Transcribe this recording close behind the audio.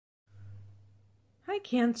Hi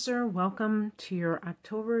Cancer, welcome to your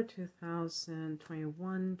October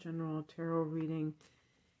 2021 General Tarot reading.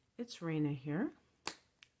 It's Raina here,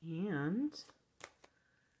 and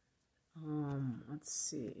let's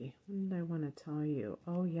see, what did I want to tell you?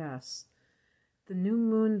 Oh yes, the new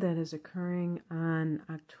moon that is occurring on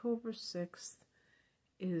October 6th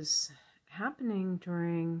is happening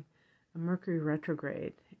during a Mercury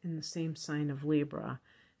retrograde in the same sign of Libra.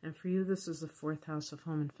 And for you, this is the fourth house of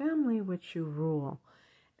home and family, which you rule.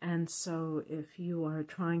 And so if you are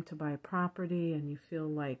trying to buy property and you feel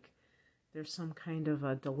like there's some kind of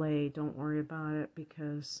a delay, don't worry about it,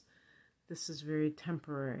 because this is very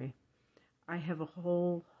temporary. I have a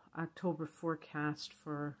whole October forecast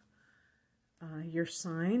for your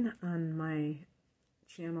sign on my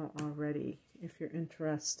channel already, if you're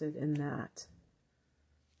interested in that.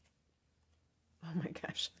 Oh my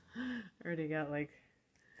gosh, I already got like...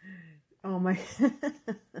 Oh my,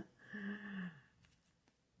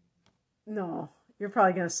 no, you're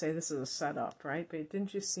probably going to say this is a setup, right? But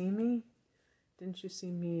didn't you see me? Didn't you see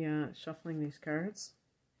me shuffling these cards?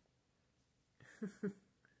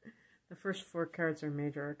 The first four cards are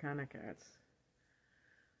major arcana cards.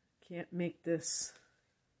 Can't make this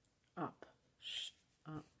up. Shh,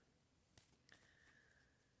 up.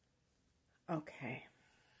 Okay.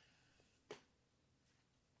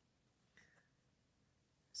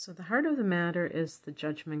 So the heart of the matter is the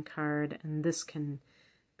Judgment card, and this can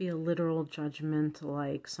be a literal judgment,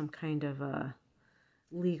 like some kind of a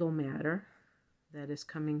legal matter that is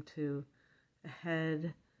coming to a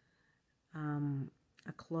head,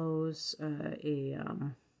 a close,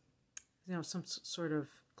 some sort of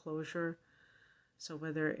closure. So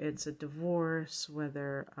whether it's a divorce,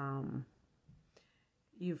 whether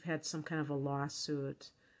you've had some kind of a lawsuit,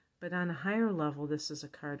 but on a higher level, this is a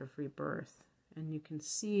card of rebirth. And you can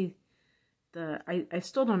see I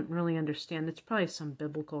still don't really understand. It's probably some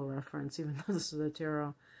biblical reference, even though this is the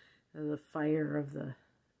tarot. The fire of the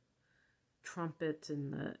trumpet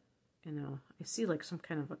and the, I see like some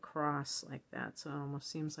kind of a cross like that. So it almost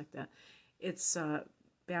seems like that. It's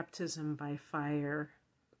baptism by fire,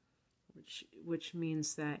 which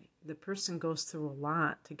means that the person goes through a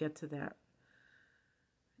lot to get to that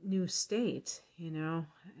new state.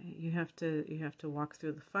 You have to walk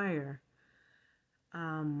through the fire.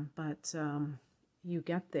 But you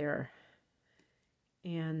get there,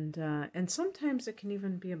 and sometimes it can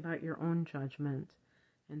even be about your own judgment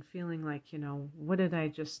and feeling like, what did I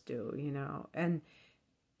just do, and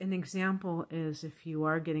an example is if you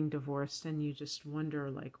are getting divorced and you just wonder,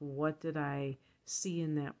 like, what did I see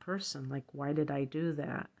in that person? Like, why did I do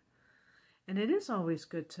that? And it is always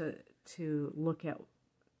good to look at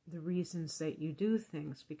the reasons that you do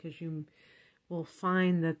things, because you will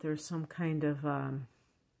find that there's some kind of a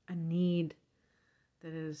need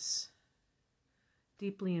that is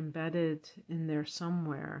deeply embedded in there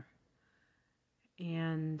somewhere,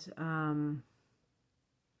 and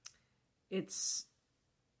it's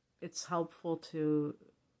helpful to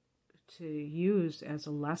use as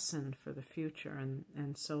a lesson for the future,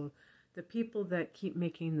 and so the people that keep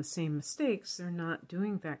making the same mistakes, they're not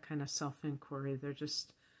doing that kind of self-inquiry. They're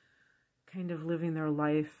just kind of living their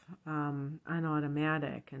life on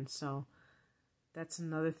automatic, and so that's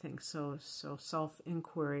another thing. So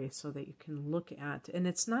self-inquiry, so that you can look at, and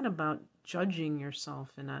it's not about judging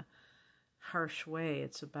yourself in a harsh way.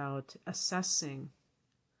 It's about assessing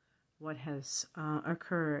what has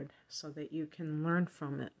occurred so that you can learn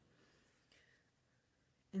from it.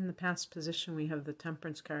 In the past position, we have the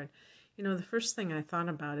Temperance card. The first thing I thought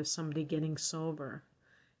about is somebody getting sober,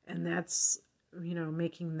 and that's,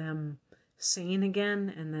 making them sane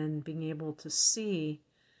again, and then being able to see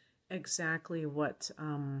exactly what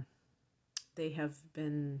they have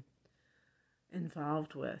been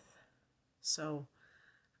involved with. So,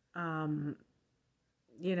 kind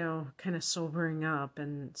of sobering up,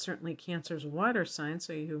 and certainly Cancer's a water sign,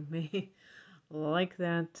 so you may like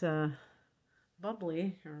that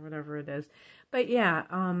bubbly or whatever it is. But yeah,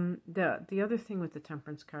 the other thing with the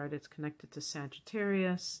Temperance card, it's connected to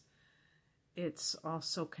Sagittarius. It's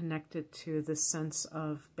also connected to the sense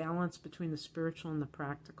of balance between the spiritual and the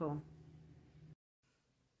practical.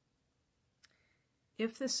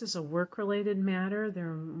 If this is a work-related matter,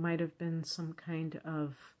 there might have been some kind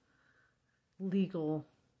of legal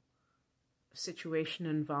situation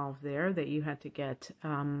involved there that you had to get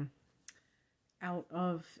out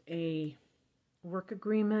of a work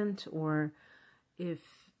agreement, or if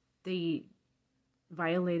they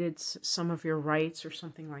violated some of your rights or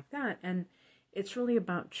something like that. And it's really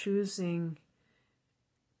about choosing,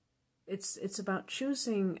 it's about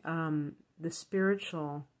choosing the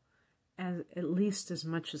spiritual at least as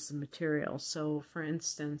much as the material. So, for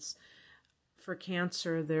instance, for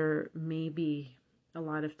Cancer, there may be a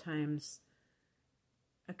lot of times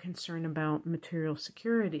a concern about material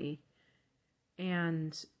security,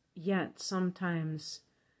 and yet sometimes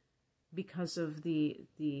because of the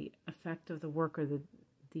effect of the work or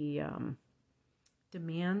the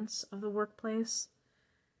demands of the workplace,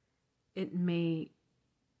 it may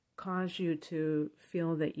cause you to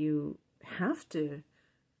feel that you have to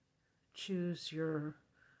choose your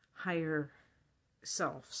higher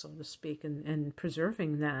self, so to speak, and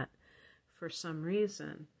preserving that for some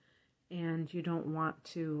reason. And you don't want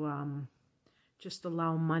to just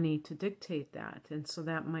allow money to dictate that. And so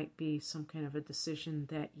that might be some kind of a decision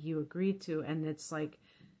that you agree to. And it's like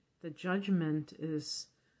the judgment is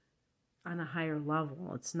on a higher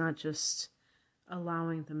level. It's not just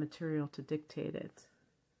allowing the material to dictate it.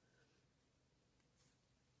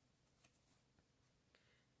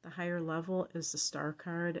 The higher level is the Star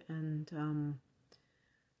card, and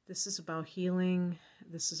this is about healing.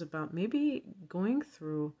 This is about maybe going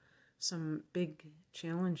through some big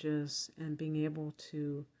challenges and being able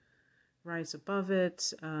to rise above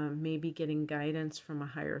it, maybe getting guidance from a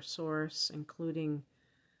higher source, including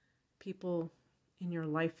people in your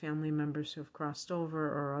life, family members who have crossed over,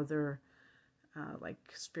 or other like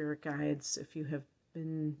spirit guides, if you have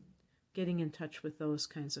been getting in touch with those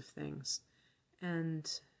kinds of things.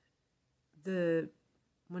 And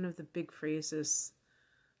one of the big phrases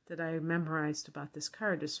that I memorized about this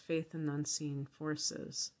card is faith in unseen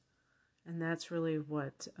forces. And that's really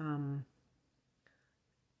what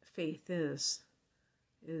faith is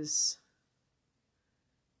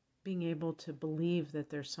being able to believe that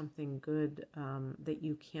there's something good that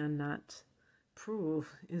you cannot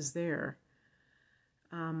prove is there.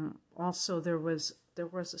 Also, there was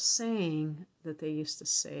a saying that they used to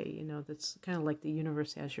say, that's kind of like the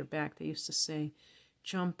universe has your back. They used to say,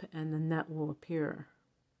 jump and the net will appear.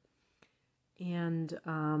 And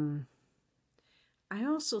I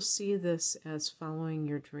also see this as following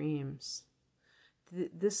your dreams.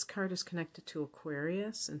 This card is connected to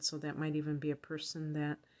Aquarius, and so that might even be a person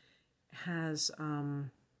that has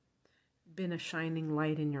been a shining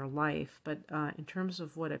light in your life. But in terms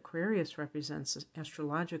of what Aquarius represents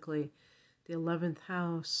astrologically, the 11th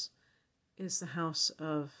house is the house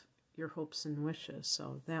of your hopes and wishes.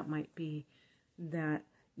 So that might be that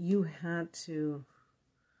you had to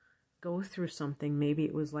go through something. Maybe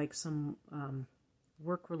it was like some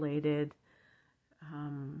work-related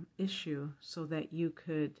issue, so that you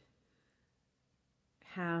could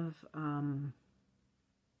have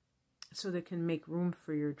so that can make room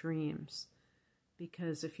for your dreams.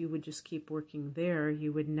 Because if you would just keep working there,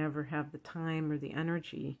 you would never have the time or the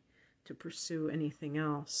energy to pursue anything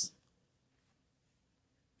else.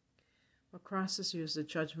 What crosses you is the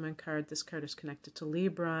Judgment card. This card is connected to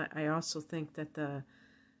Libra. I also think that the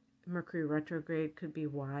Mercury retrograde could be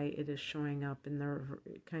why it is showing up in the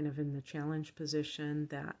kind of in the challenge position,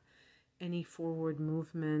 that any forward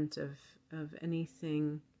movement of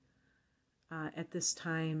anything at this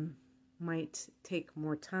time might take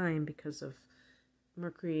more time because of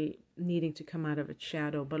Mercury needing to come out of its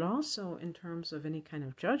shadow. But also in terms of any kind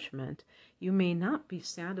of judgment, you may not be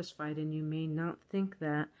satisfied, and you may not think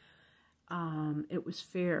that it was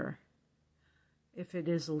fair if it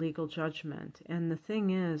is a legal judgment. And the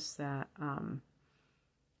thing is that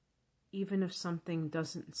even if something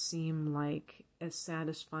doesn't seem like as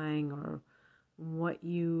satisfying or what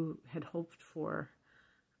you had hoped for,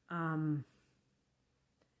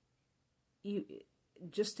 you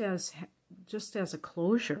just as a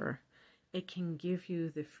closure, it can give you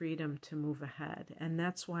the freedom to move ahead. And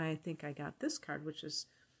that's why I think I got this card, which is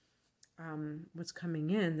what's coming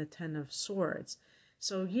in, the 10 of Swords.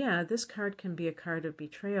 So yeah, this card can be a card of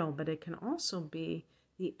betrayal, but it can also be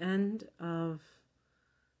the end of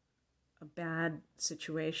a bad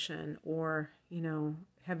situation, or,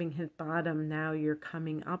 having hit bottom, now you're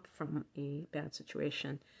coming up from a bad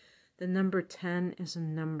situation. The number 10 is a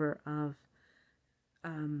number of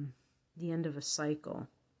the end of a cycle.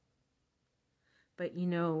 But in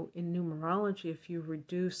numerology, if you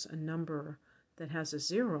reduce a number that has a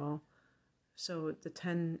 0, so the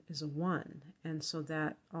 10 is a 1, and so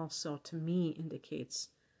that also to me indicates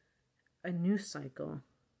a new cycle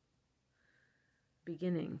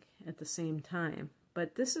beginning at the same time.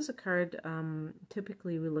 But this is a card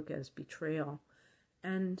typically we look at as betrayal.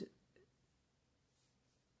 And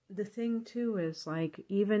the thing too is, like,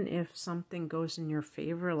 even if something goes in your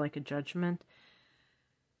favor, like a judgment,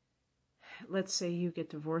 let's say you get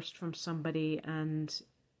divorced from somebody and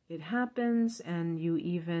it happens and you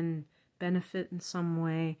even benefit in some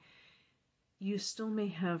way, you still may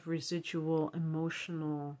have residual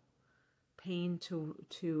emotional pain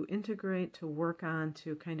to integrate, to work on,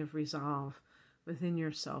 to kind of resolve within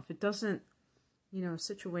yourself. It doesn't,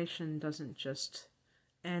 situation doesn't just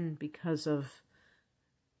end because of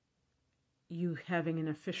you having an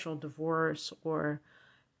official divorce, or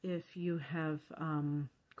if you have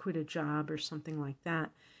quit a job or something like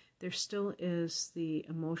that. There still is the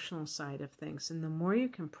emotional side of things. And the more you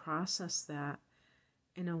can process that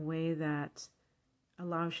in a way that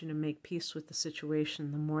allows you to make peace with the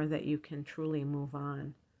situation, the more that you can truly move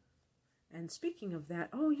on. And speaking of that,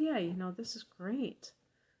 oh yeah, this is great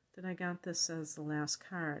that I got this as the last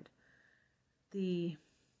card. The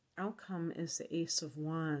outcome is the Ace of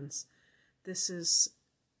Wands. This is,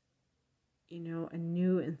 a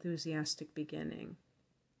new enthusiastic beginning.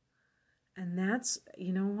 And that's,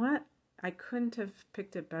 what? I couldn't have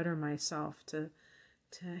picked it better myself to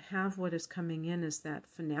have what is coming in is that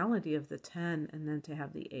finality of the 10 and then to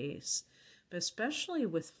have the Ace. But especially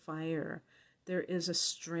with fire, there is a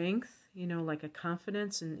strength, like a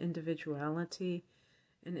confidence and individuality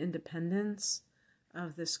and independence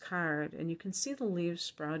of this card. And you can see the leaves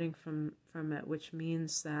sprouting from it, which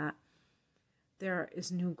means that there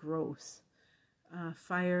is new growth.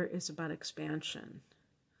 Fire is about expansion.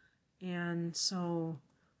 And so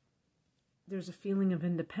there's a feeling of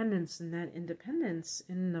independence, and that independence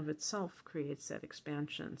in and of itself creates that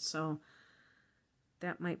expansion. So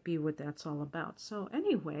that might be what that's all about. So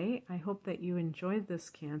anyway, I hope that you enjoyed this,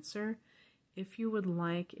 Cancer. If you would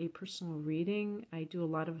like a personal reading, I do a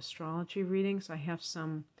lot of astrology readings. I have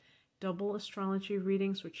some double astrology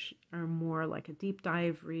readings, which are more like a deep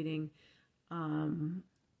dive reading,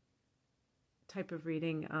 type of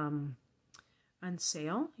reading, on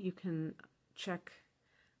sale. You can check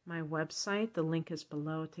my website. The link is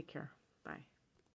below. Take care.